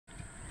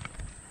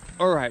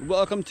Alright,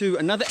 welcome to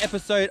another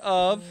episode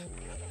of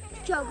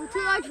Juggle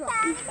Till I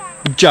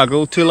Drop.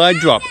 Juggle Till I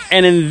Drop.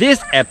 And in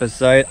this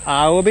episode,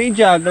 I will be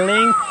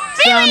juggling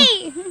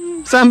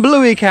some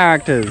Bluey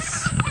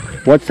characters.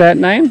 What's that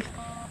name?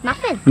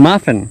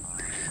 Muffin.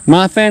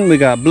 Muffin, we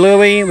got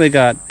Bluey, we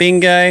got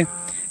Bingo,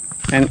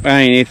 and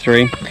I only need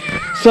 3.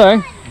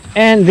 So,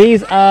 and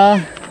these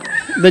are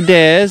the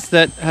dares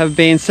that have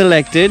been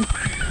selected.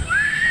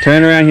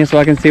 Turn around here so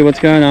I can see what's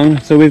going on.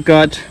 So we've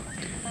got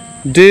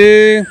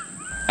do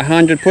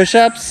 100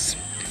 push-ups,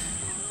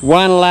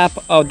 1 lap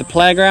of the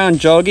playground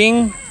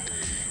jogging,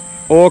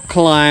 or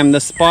climb the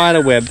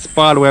spider web. The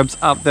spider web's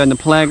up there in the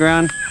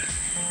playground.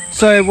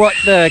 So what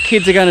the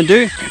kids are going to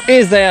do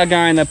is they are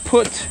going to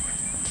put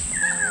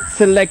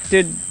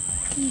selected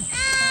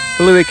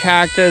Bluey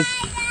characters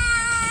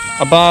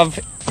above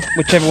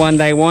whichever one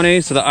they want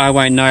to, so that I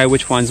won't know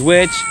which one's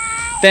which.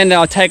 Then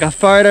they'll take a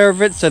photo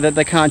of it so that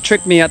they can't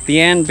trick me at the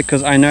end,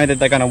 because I know that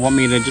they're going to want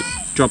me to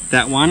drop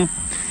that one.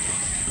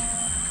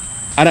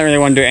 I don't really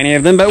want to do any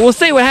of them, but we'll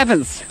see what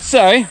happens.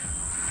 So,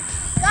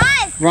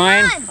 Guys,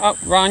 Ryan,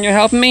 Ryan, you're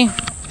helping me?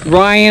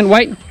 Ryan,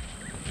 wait.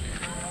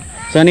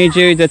 So I need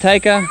you to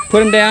take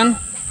put him down,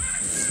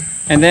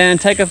 and then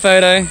take a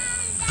photo.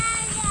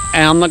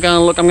 And I'm not going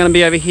to look, I'm going to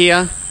be over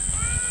here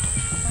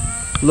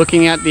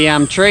looking at the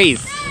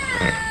trees.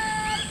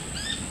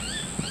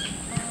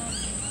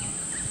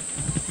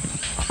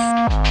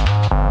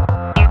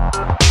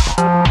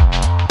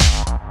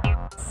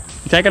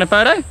 You taking a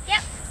photo?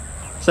 Yep.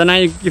 So now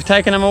you've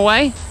taken them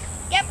away?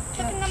 Yep,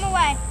 taking them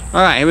away.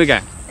 Alright, here we go.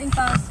 Think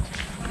fast.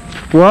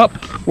 Whoop,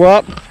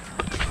 whoop,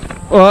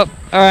 whoop.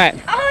 Alright.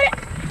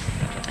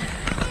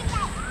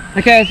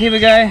 Okay, so here we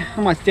go. I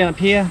might stand up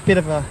here, bit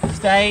of a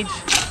stage.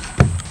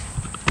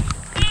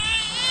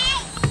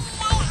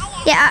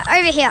 Yeah,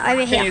 over here.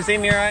 Can you see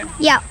me alright?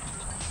 Yep.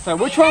 So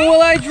which one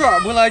will I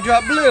drop? Will I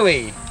drop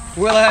Bluey?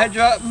 Will I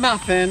drop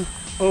Muffin?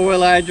 Or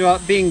will I drop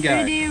Bingo?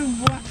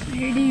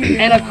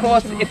 And of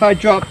course, if I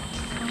drop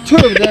 2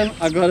 of them,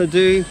 I've got to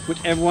do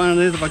whichever one it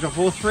is. If I drop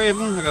all 3 of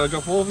them, I've got to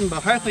drop all of them.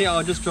 But hopefully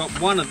I'll just drop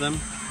 1 of them.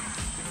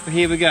 But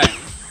here we go.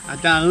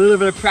 I've done a little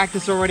bit of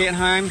practice already at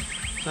home,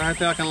 so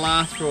hopefully I can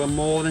last for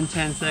more than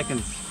 10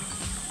 seconds.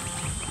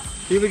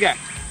 Here we go.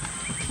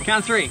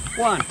 Count 3.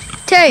 1,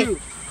 2,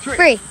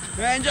 3.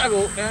 And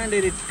juggle. And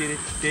did it.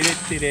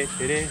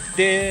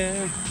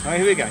 Oh,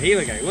 here we go.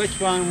 Which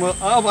one will...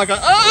 Oh my god.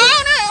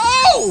 Oh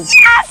no!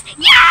 Yes!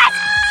 Yes!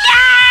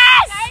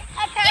 Yes!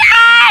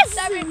 Yes!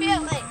 Don't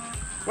reveal it.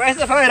 Where's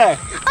the photo?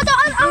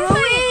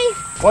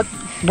 What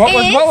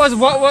was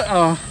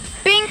oh.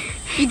 Bing,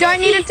 you don't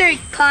need to do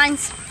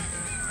climbs.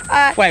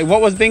 Wait,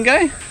 what was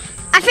Bingo?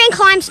 I think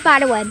climb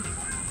spiderweb.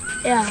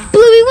 Yeah.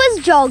 Bluey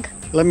was jog.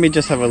 Let me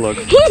just have a look.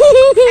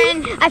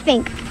 I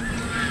think.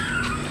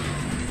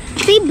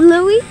 See,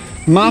 Bluey?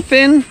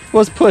 Muffin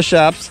was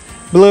push-ups,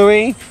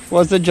 Bluey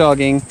was the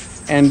jogging,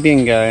 and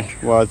Bingo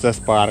was the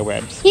spider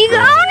webs. You go.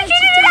 I want to do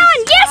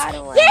that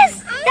one.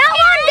 Yes, that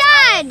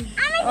one done.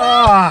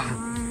 Oh,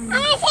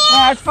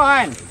 that's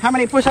fine. How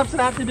many push-ups did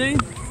I have to do?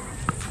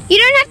 You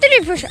don't have to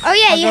do push. Oh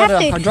yeah, you have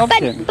to. I dropped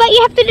it. But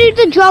you have to do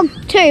the jog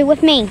too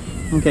with me.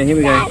 Okay, here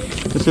we go.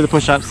 Let's do the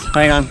push-ups.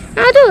 Hang on.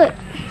 I'll do it.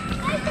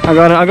 I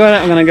got it.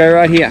 I'm gonna go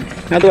right here.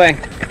 Out the way.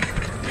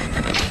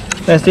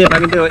 Let's see if I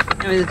can do it.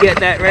 Let me just get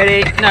that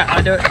ready. No,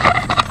 I'll do it.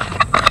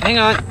 Hang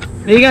on.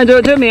 Are you gonna do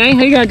it to me, eh?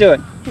 How are you gonna do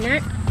it? No.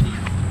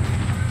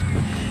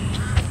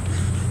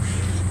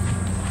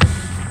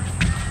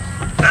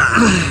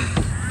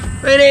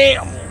 Ready?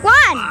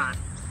 1,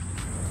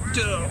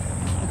 2,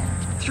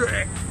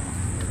 3,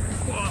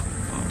 4,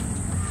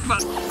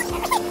 5.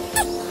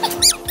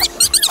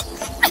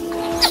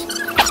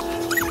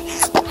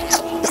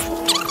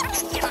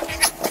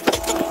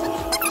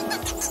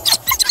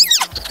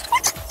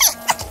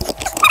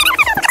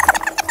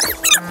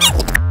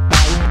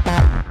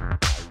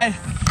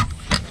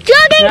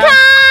 Jogging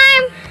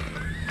time!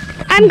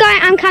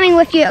 I'm coming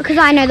with you because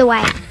I know the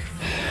way.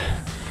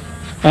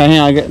 Alright,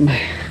 now I'll get my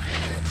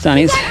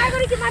sunnies. I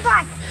gotta get my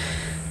bike.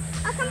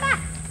 I'll come back.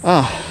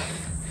 Oh.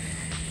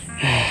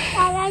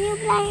 Are you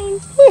playing?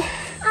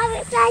 I'm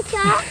excited.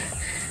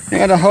 I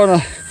gotta hold on.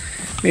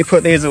 Let me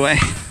put these away.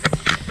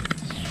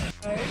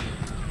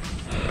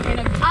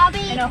 I'll be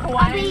in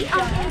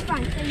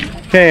front.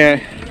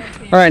 Okay.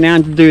 Alright, now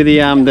to do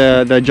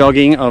the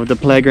jogging of the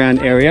playground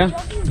area.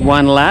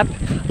 1 lap.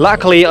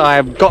 Luckily,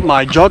 I've got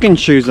my jogging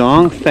shoes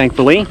on,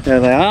 thankfully. There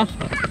they are.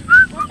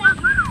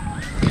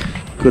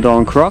 Good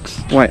old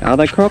Crocs. Wait, are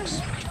they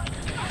Crocs?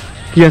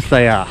 Yes,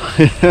 they are.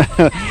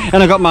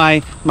 And I got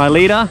my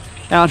leader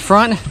out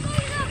front.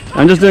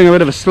 I'm just doing a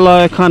bit of a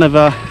slow kind of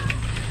a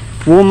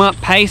warm-up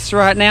pace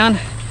right now.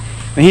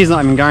 And he's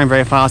not even going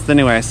very fast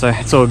anyway, so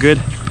it's all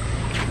good.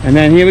 And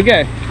then here we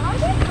go.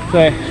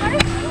 So,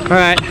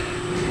 alright.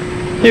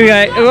 Here we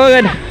go. All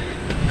good.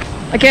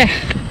 Okay.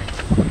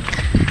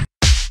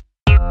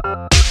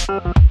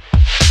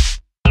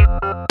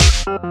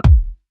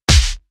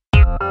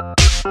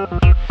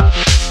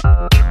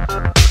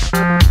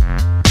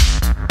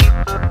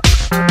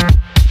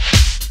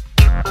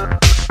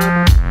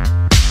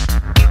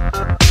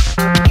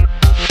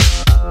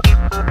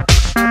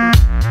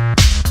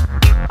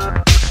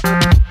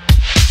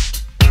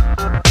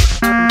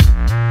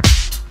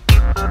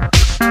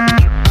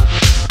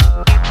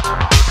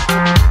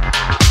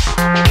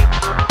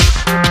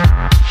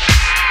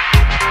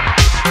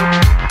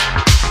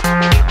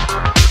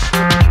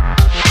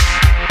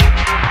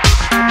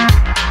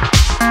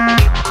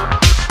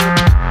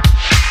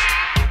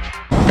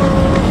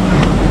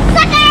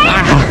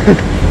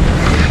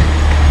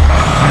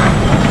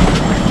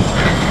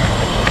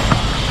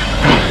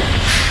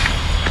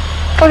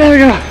 Oh, there we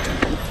go.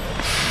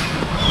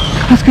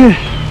 That's good.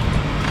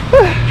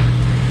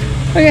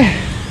 Okay.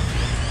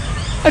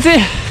 That's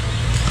it.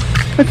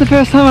 That's the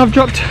first time I've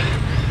dropped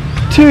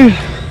 2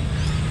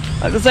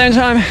 at the same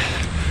time.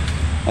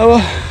 Oh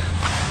well.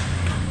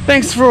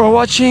 Thanks for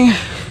watching.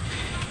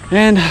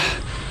 And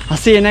I'll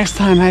see you next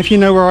time. If you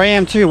know where I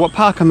am too, what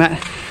park I'm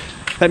at,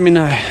 let me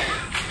know.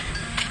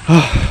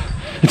 Oh,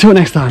 until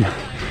next time.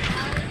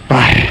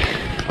 Bye.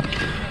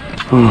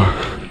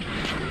 Oh.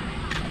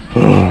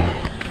 Oh.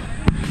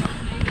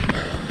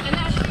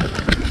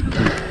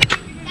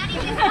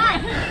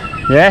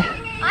 Yeah?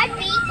 I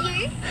beat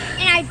you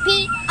and I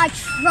beat a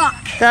truck.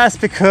 That's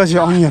because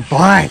you're on your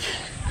bike.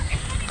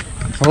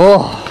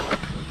 Oh.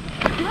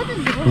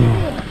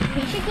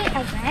 You should get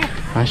a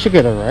rest. I should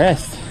get a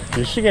rest.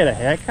 You should get a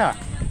haircut.